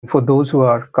for those who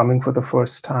are coming for the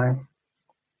first time,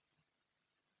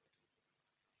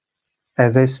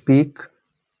 as I speak,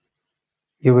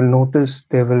 you will notice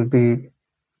there will be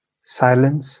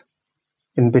silence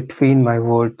in between my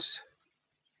words.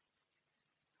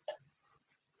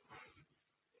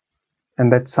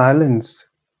 And that silence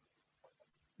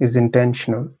is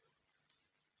intentional.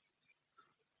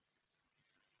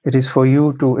 It is for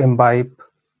you to imbibe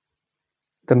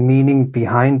the meaning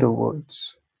behind the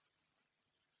words.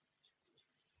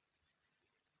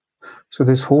 So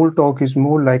this whole talk is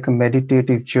more like a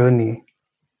meditative journey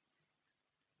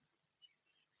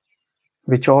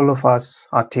which all of us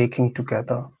are taking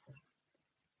together.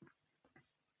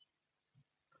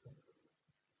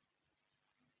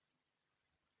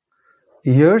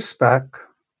 Years back,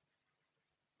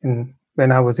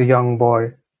 when I was a young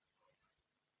boy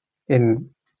in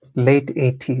late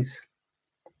 80s,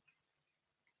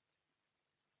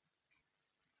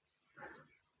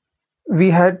 we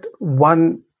had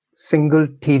one single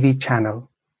TV channel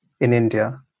in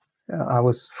India. I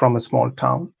was from a small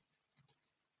town.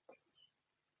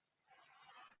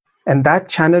 And that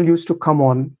channel used to come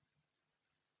on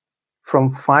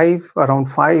from around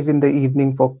 5 in the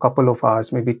evening for a couple of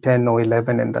hours, maybe 10 or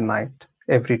 11 in the night,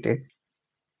 every day.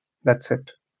 That's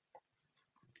it.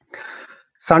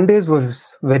 Sundays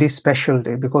was a very special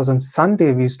day because on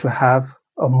Sunday we used to have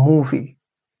a movie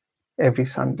every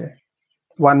Sunday,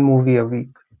 one movie a week.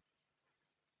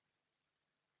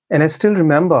 And I still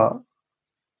remember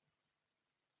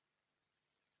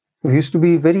we used to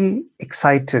be very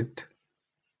excited.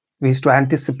 We used to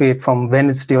anticipate from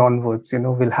Wednesday onwards,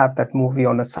 we'll have that movie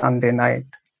on a Sunday night.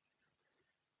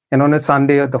 And on a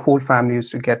Sunday, the whole family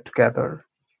used to get together,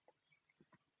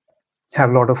 have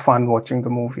a lot of fun watching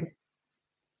the movie.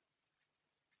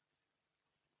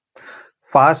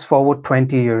 Fast forward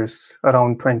 20 years,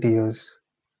 around 20 years,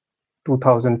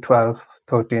 2012,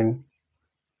 13.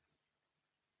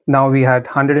 Now we had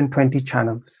 120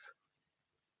 channels.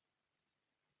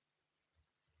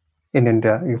 In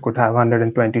India, you could have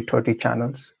 120, 30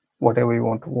 channels, whatever you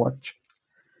want to watch.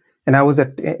 And I was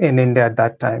in India at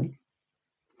that time.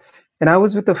 And I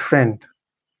was with a friend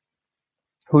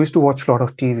who used to watch a lot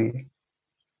of TV.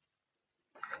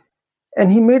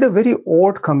 And he made a very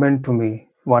odd comment to me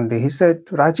one day. He said,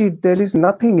 Rajiv, there is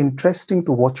nothing interesting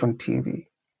to watch on TV.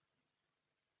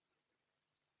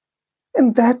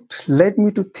 And that led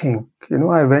me to think,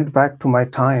 I went back to my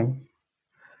time.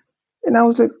 And I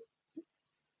was like,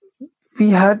 we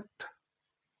had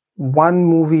one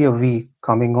movie a week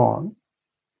coming on.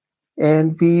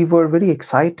 And we were very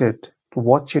excited to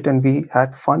watch it and we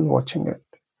had fun watching it.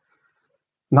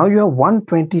 Now you have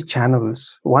 120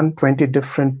 channels, 120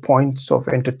 different points of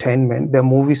entertainment. There are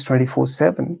movies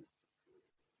 24/7.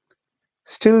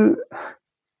 Still,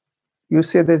 you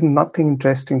say there's nothing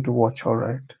interesting to watch, all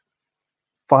right.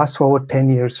 Fast forward 10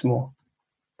 years more,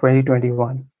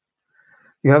 2021.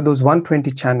 You have those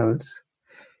 120 channels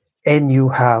and you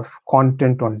have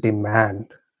content on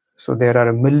demand. So there are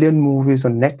a million movies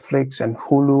on Netflix and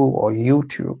Hulu or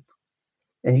YouTube.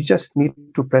 And you just need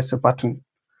to press a button.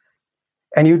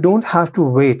 And you don't have to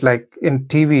wait, like in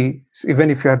TV,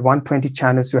 even if you had 120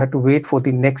 channels, you had to wait for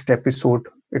the next episode.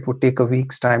 It would take a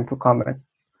week's time to come in.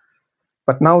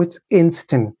 But now it's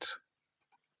instant.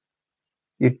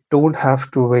 You don't have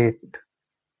to wait.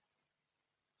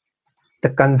 The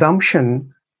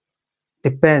consumption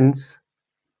depends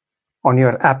on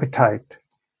your appetite.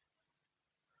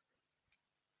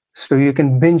 So you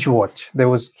can binge watch.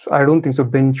 I don't think so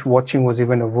binge watching was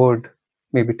even a word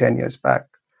maybe 10 years back.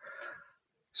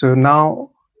 So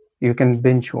now you can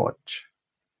binge watch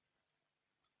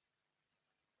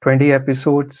 20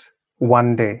 episodes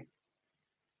one day,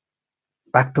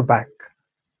 back to back.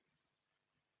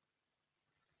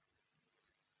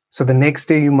 So the next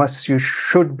day you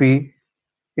should be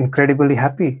incredibly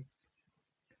happy.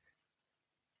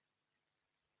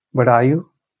 But are you?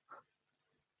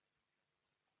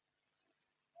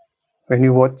 When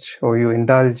you watch or you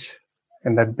indulge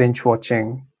in that binge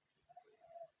watching,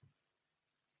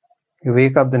 you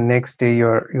wake up the next day,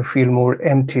 you feel more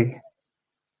empty.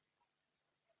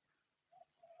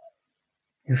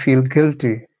 You feel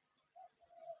guilty.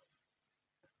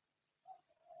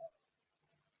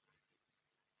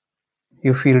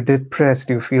 You feel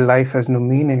depressed. You feel life has no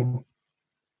meaning.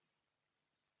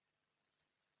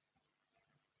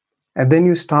 And then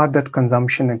you start that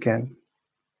consumption again.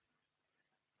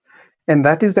 And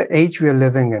that is the age we are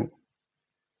living in.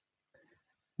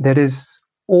 There is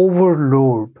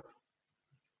overload.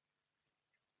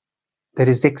 There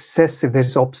is excessive, there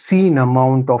is obscene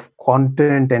amount of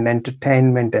content and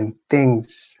entertainment and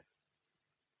things.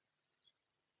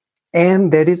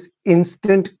 and there is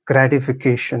instant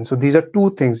gratification. So these are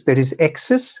two things. There is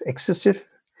excessive,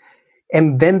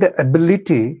 and then the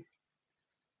ability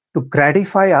to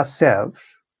gratify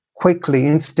ourselves quickly,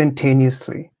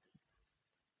 instantaneously.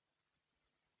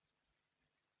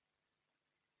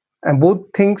 And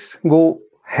both things go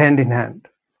hand in hand.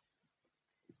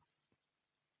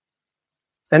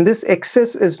 And this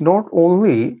excess is not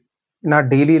only in our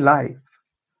daily life,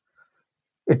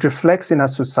 it reflects in our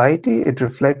society, it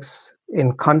reflects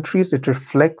in countries, it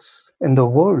reflects in the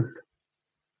world.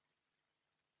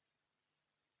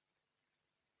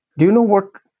 Do you know what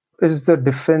is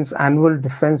the annual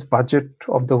defense budget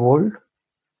of the world?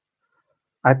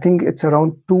 I think it's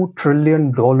around $2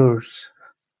 trillion.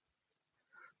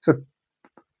 So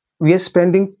we are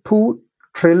spending $2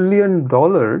 trillion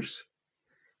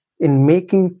in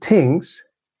making things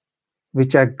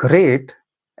which are great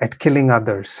at killing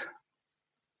others.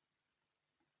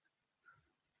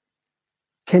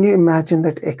 Can you imagine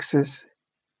that excess?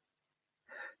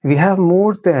 We have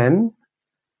more than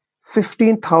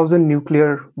 15,000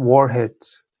 nuclear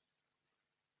warheads.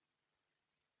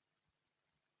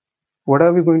 What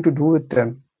are we going to do with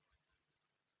them?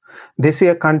 They say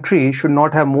a country should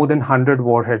not have more than 100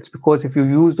 warheads, because if you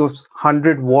use those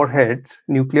 100 warheads,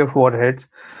 nuclear warheads,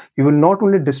 you will not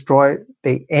only destroy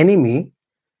the enemy,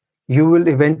 you will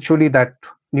eventually, that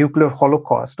nuclear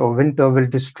holocaust or winter will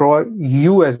destroy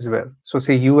you as well. So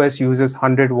say US uses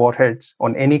 100 warheads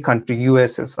on any country,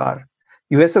 USSR.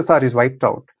 USSR is wiped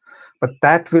out, but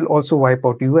that will also wipe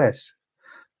out US.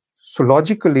 So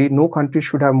logically, no country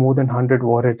should have more than 100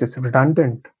 warheads. It's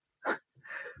redundant.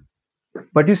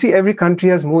 But you see, every country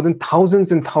has more than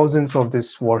thousands and thousands of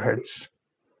these warheads.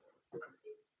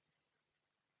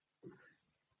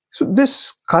 So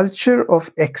this culture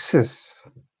of excess,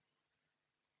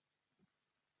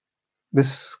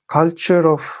 this culture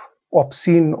of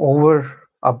obscene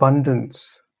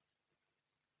overabundance,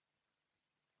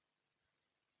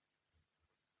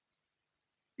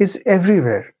 is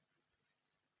everywhere.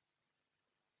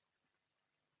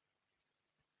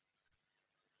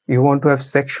 You want to have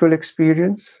sexual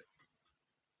experience?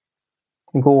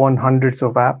 Go on hundreds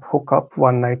of apps, hook up,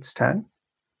 one night stand.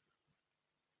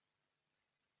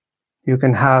 You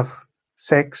can have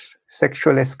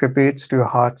sexual escapades to your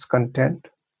heart's content.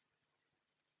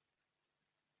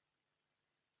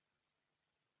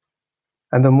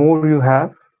 And the more you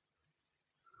have,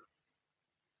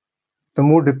 the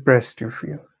more depressed you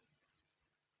feel.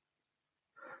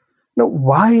 Now,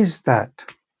 why is that?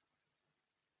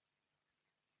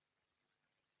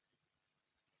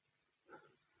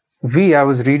 I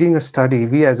was reading a study,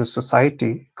 we as a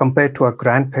society, compared to our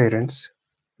grandparents,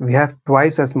 we have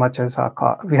twice as much as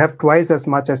we have twice as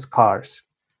much as cars.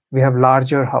 We have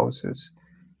larger houses.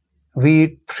 We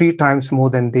eat 3 times more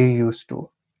than they used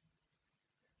to.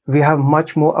 We have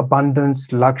much more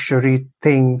abundance, luxury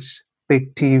things,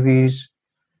 big TVs,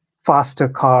 faster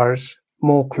cars,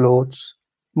 more clothes,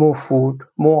 more food,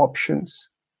 more options.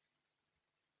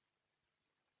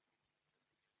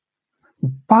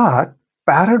 But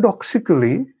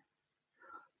paradoxically,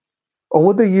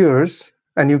 over the years,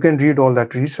 and you can read all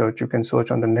that research, you can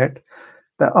search on the net,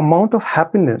 the amount of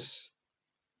happiness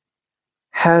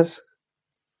has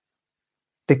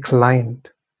declined.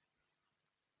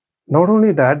 Not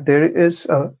only that, there is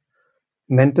a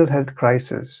mental health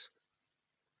crisis.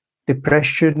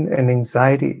 Depression and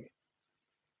anxiety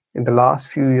in the last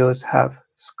few years have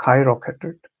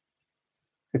skyrocketed.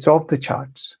 It's off the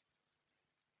charts.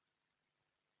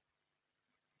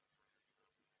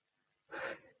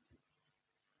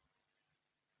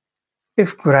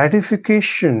 If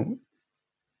gratification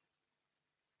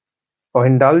or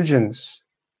indulgence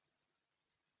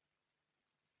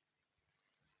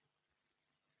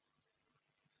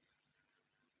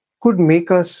could make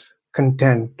us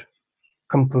content,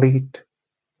 complete,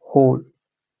 whole,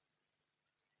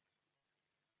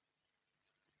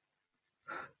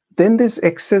 then this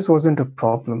excess wasn't a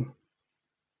problem.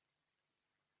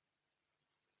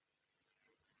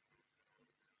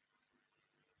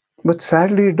 But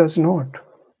sadly, it does not.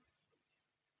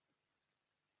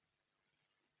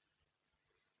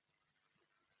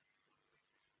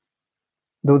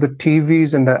 Though the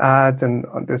TVs and the ads and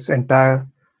this entire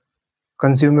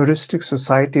consumeristic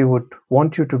society would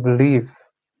want you to believe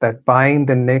that buying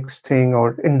the next thing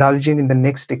or indulging in the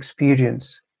next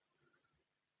experience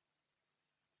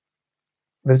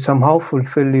will somehow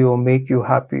fulfill you or make you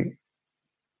happy.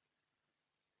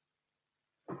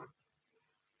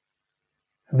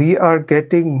 We are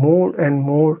getting more and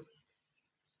more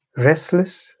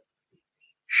restless,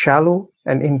 shallow,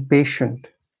 and impatient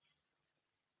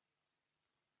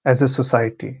as a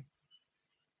society.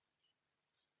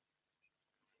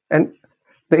 And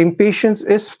the impatience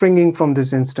is springing from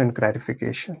this instant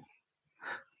gratification.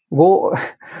 Go,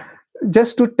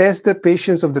 just to test the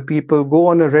patience of the people, go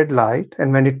on a red light,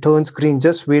 and when it turns green,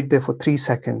 just wait there for 3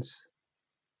 seconds.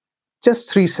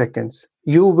 Just 3 seconds.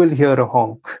 You will hear a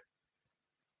honk.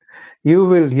 You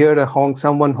will hear a honk,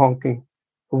 someone honking.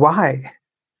 Why?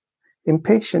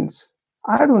 Impatience.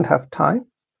 I don't have time.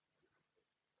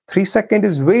 3 seconds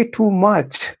is way too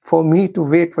much for me to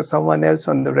wait for someone else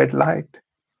on the red light.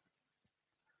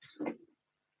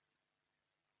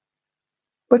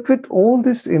 But with all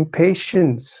this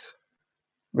impatience,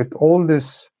 with all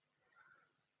this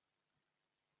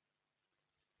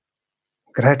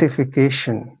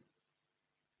gratification,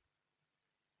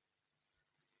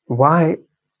 why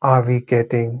are we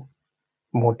getting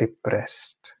more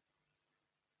depressed?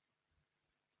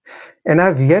 And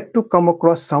I've yet to come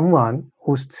across someone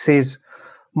who says,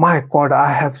 my God,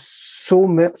 I have so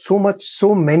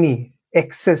many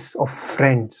excess of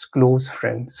friends, close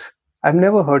friends. I've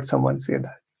never heard someone say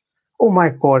that. Oh my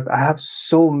God, I have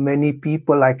so many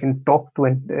people I can talk to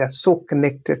and they are so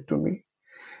connected to me.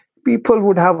 People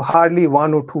would have hardly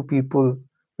 1 or 2 people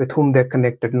with whom they're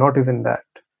connected, not even that.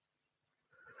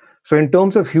 So in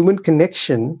terms of human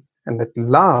connection and that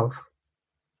love,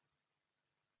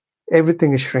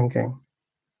 everything is shrinking.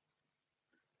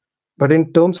 But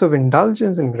in terms of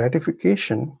indulgence and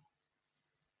gratification,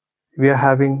 we are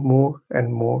having more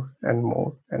and more and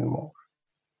more and more.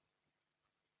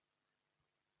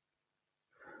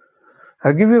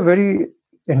 I'll give you a very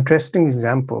interesting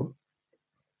example.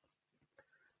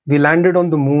 We landed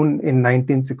on the moon in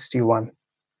 1969.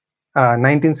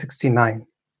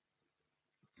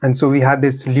 And so we had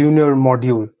this lunar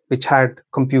module, which had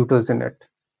computers in it.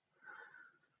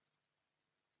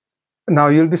 Now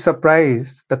you'll be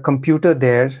surprised, the computer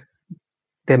there,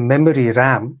 their memory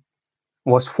RAM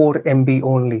was 4 MB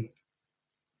only.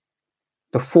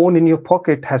 The phone in your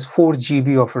pocket has 4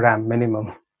 GB of RAM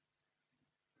minimum.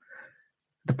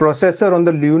 The processor on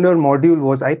the lunar module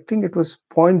was, I think it was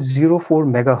 0.04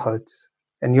 megahertz,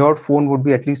 and your phone would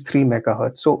be at least 3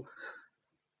 megahertz. So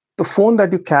the phone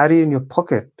that you carry in your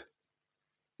pocket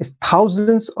is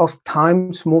thousands of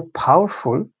times more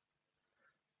powerful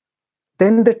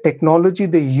than the technology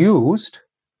they used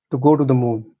to go to the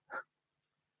moon.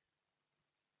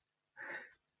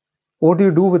 What do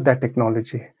you do with that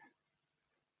technology?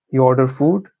 You order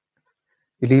food,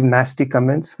 you leave nasty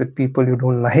comments with people you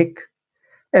don't like,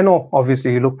 and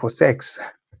obviously you look for sex.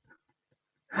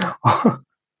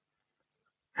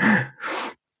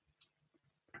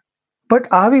 But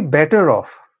are we better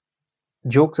off?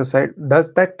 Jokes aside,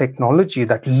 does that technology,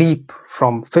 that leap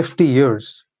from 50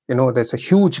 years, there's a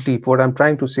huge leap. What I'm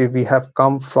trying to say, we have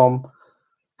come from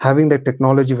having the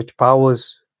technology which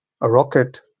powers a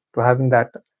rocket to having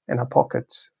that in our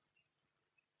pockets.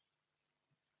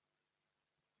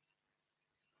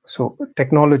 So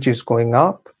technology is going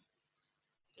up,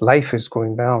 life is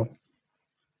going down.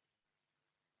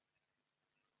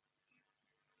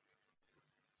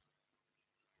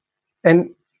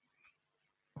 And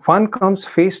one comes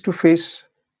face to face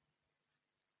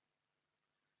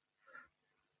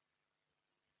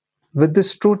with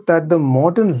this truth that the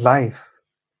modern life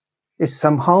is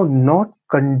somehow not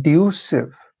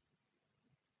conducive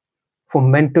for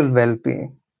mental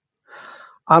well-being.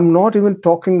 I'm not even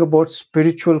talking about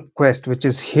spiritual quest, which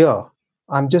is here.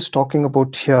 I'm just talking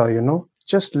about here,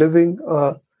 just living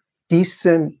a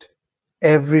decent,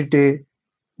 everyday,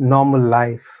 normal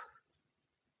life.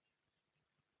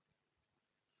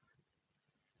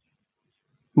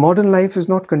 Modern life is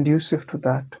not conducive to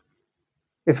that.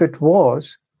 If it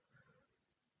was,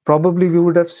 probably we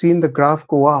would have seen the graph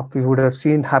go up. We would have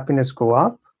seen happiness go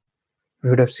up. We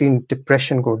would have seen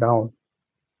depression go down.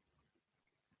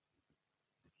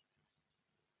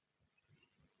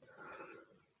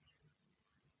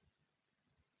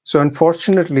 So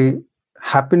unfortunately,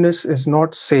 happiness is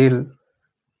not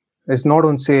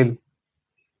on sale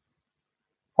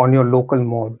on your local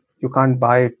mall. You can't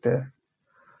buy it there.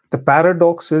 The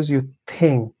paradox is you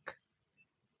think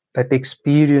that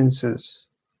experiences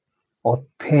or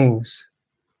things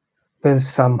will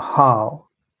somehow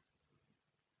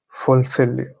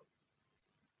fulfill you.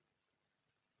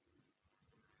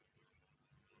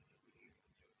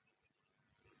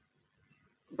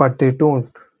 But they don't.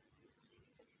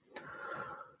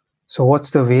 So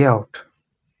what's the way out?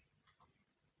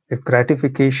 If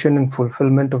gratification and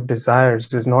fulfillment of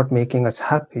desires is not making us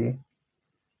happy,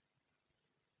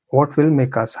 what will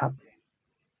make us happy?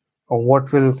 Or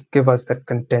what will give us that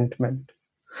contentment?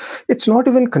 It's not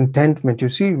even contentment. You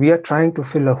see, we are trying to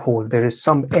fill a hole. There is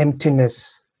some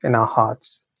emptiness in our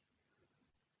hearts.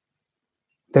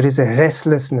 There is a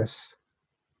restlessness.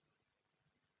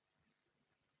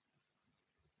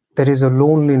 There is a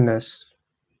loneliness.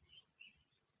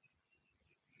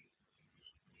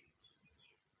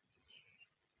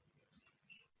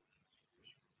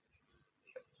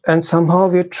 And somehow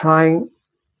we're trying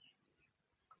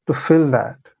to fill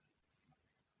that.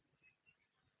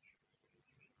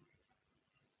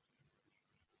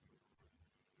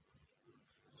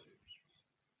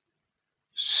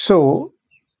 So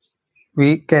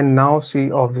we can now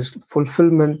see obviously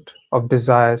fulfillment of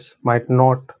desires might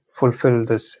not fulfill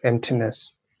this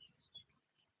emptiness.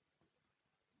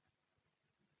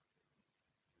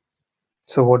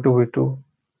 So what do we do?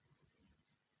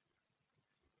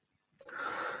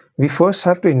 We first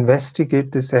have to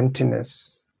investigate this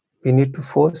emptiness. We need to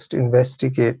first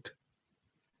investigate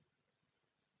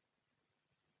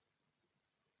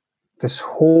this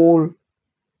whole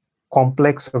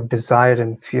complex of desire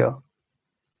and fear.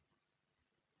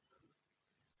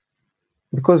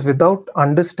 Because without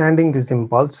understanding these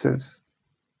impulses,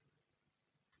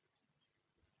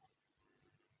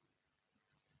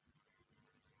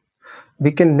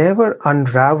 we can never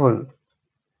unravel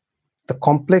the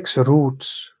complex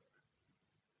roots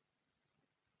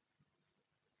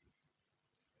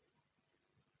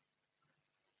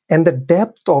and the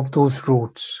depth of those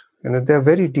roots. They're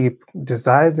very deep.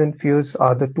 Desires and fears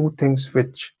are the two things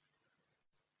which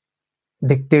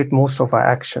dictate most of our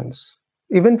actions.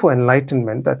 Even for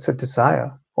enlightenment, that's a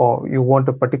desire, or you want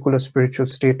a particular spiritual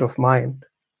state of mind,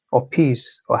 or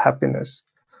peace, or happiness.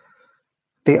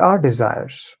 They are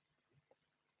desires.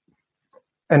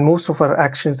 And most of our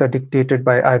actions are dictated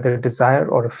by either desire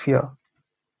or a fear.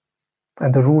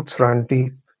 And the roots run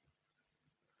deep.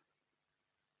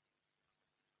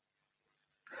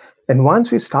 And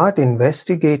once we start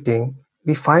investigating,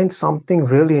 we find something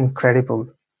really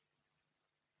incredible.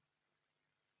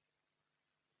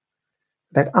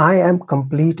 That I am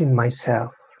complete in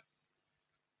myself.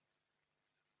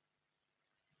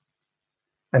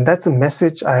 And that's a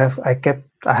message I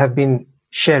have been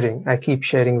sharing. I keep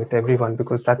sharing with everyone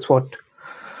because that's what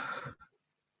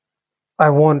I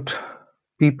want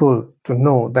people to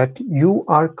know, that you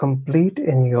are complete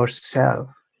in yourself.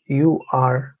 You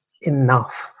are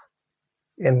enough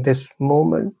in this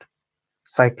moment,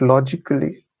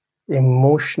 psychologically,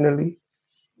 emotionally,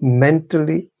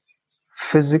 mentally,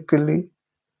 physically.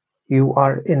 You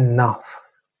are enough.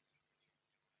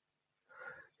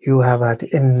 You have had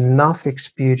enough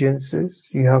experiences.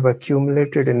 You have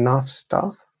accumulated enough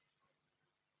stuff.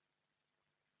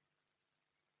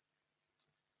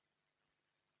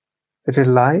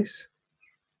 Realize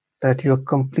that you're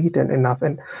complete and enough.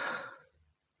 And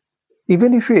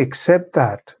even if you accept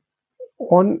that,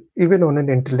 even on an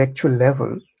intellectual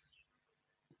level,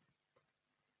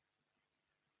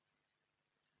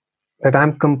 that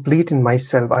I'm complete in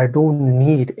myself, I don't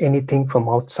need anything from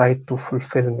outside to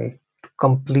fulfill me, to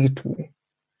complete me.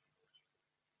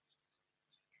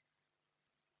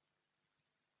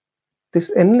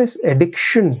 This endless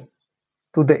addiction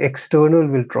to the external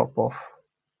will drop off.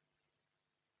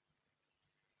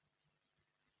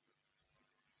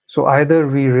 So either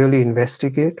we really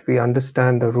investigate, we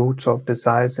understand the roots of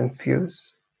desires and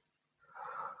fears,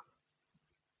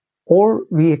 or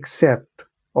we accept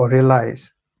or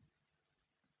realize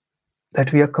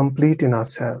that we are complete in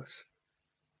ourselves.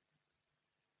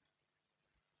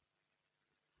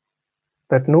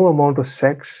 That no amount of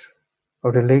sex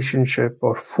or relationship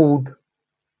or food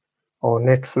or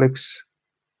Netflix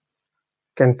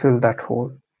can fill that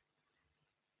hole.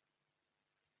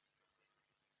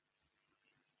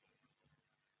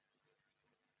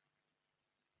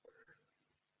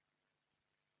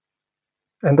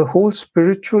 And the whole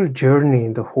spiritual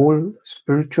journey, the whole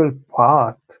spiritual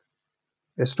path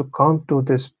is to come to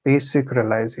this basic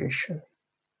realization.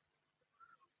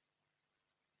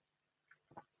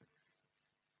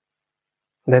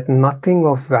 That nothing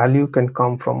of value can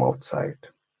come from outside.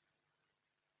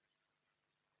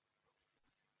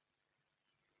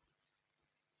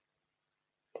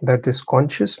 That this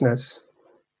consciousness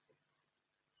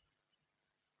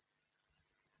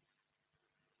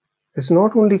is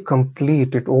not only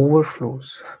complete, it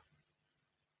overflows.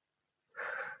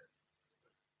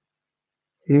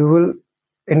 You will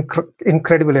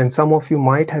incredible, and some of you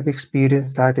might have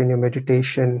experienced that in your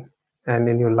meditation and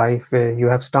in your life, where you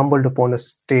have stumbled upon a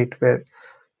state where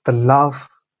the love,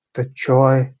 the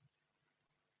joy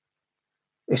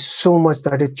is so much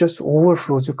that it just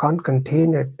overflows. You can't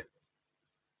contain it.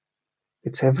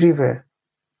 It's everywhere.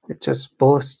 It just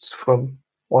bursts from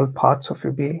all parts of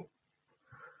your being.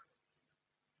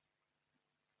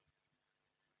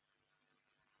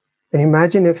 And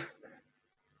imagine if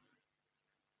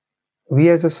we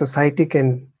as a society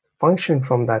can function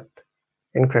from that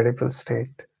incredible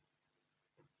state,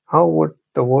 how would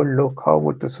the world look? How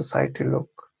would the society look?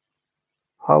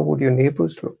 How would your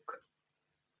neighbors look?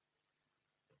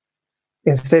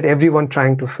 Instead, everyone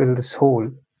trying to fill this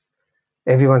hole,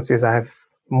 everyone says, I have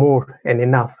more and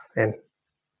enough, and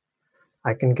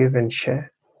I can give and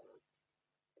share.